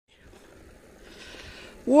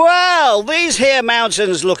Well, these here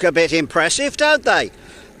mountains look a bit impressive, don't they?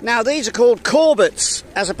 Now, these are called Corbett's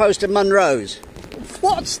as opposed to Monroe's.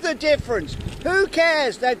 What's the difference? Who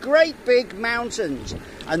cares? They're great big mountains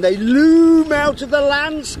and they loom out of the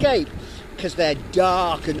landscape because they're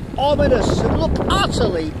dark and ominous and look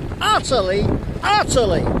utterly.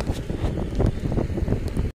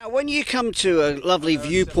 Now, when you come to a lovely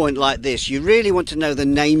viewpoint like this, you really want to know the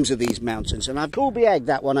names of these mountains. And I've called Egg,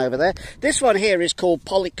 that one over there. This one here is called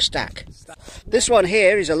Pollockstack. This one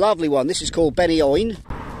here is a lovely one. This is called Benioin.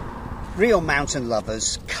 Real mountain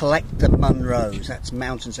lovers collect the Monroes. That's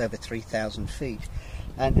mountains over 3,000 feet.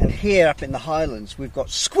 And here up in the Highlands, we've got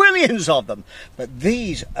squillions of them. But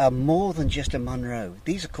these are more than just a Monroe.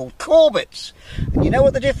 These are called Corbetts. And you know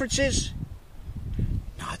what the difference is?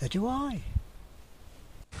 Neither do I.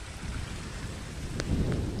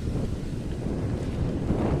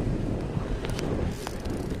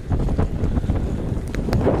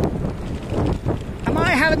 Am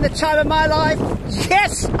I having the time of my life?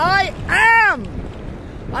 Yes, I am!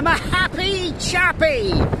 I'm a happy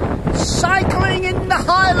chappy, cycling in the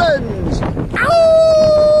Highlands. Ow!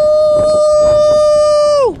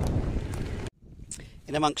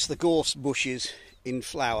 In amongst the gorse bushes in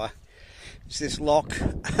flower is this loch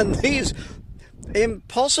and these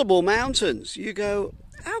impossible mountains. You go,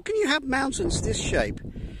 how can you have mountains this shape?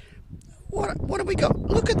 What have we got?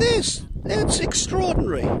 Look at this. It's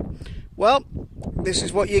extraordinary. Well, this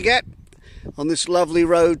is what you get on this lovely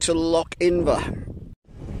road to Lochinver.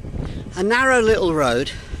 A narrow little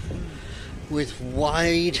road with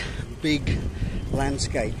wide, big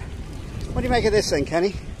landscape. What do you make of this then,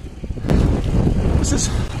 Kenny? This is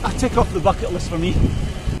a tick off the bucket list for me.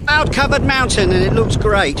 Cloud-covered mountain, and it looks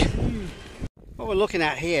great. What we're looking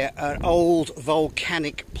at here are old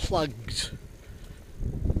volcanic plugs.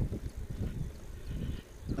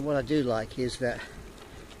 And what I do like is that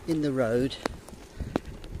in the road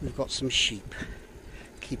we've got some sheep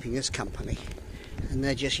keeping us company, and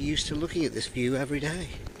they're just used to looking at this view every day.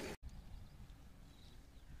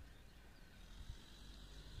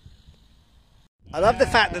 I love the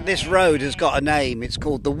fact that this road has got a name. It's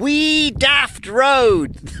called the Wee Daft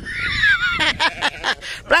Road.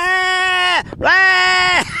 Blah,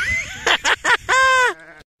 blah.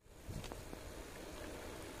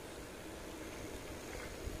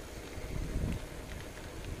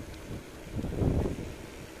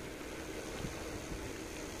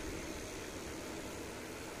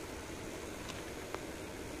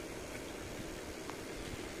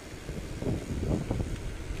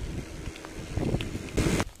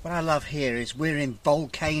 What I love here is we're in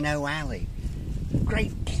Volcano Alley.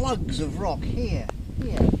 Great plugs of rock here,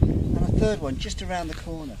 and a third one just around the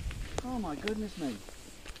corner. Oh my goodness me.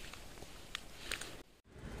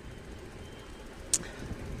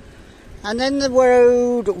 And then the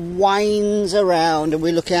road winds around and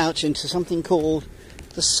we look out into something called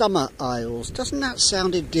the Summer Isles. Doesn't that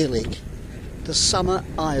sound idyllic? The Summer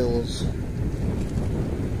Isles.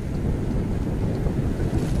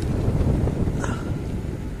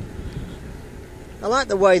 I like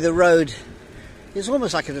the way the road is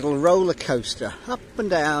almost like a little roller coaster, up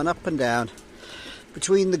and down,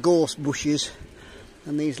 between the gorse bushes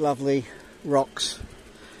and these lovely rocks.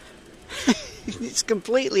 It's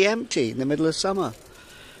completely empty in the middle of summer.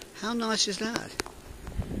 How nice is that?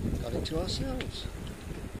 Got it to ourselves.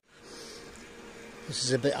 This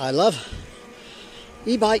is a bit I love.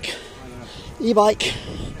 E-bike. E-bike.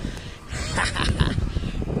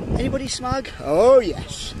 Anybody smug? Oh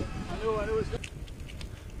yes. I know it's good.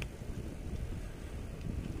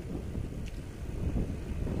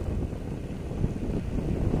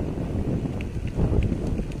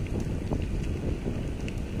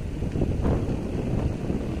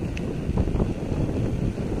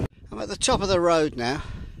 At the top of the road now,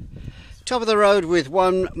 top of the road with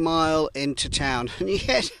 1 mile into town, and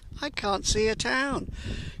yet I can't see a town.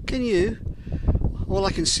 Can you? All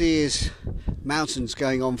I can see is mountains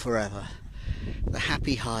going on forever, the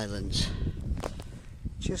happy Highlands.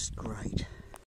 Just great.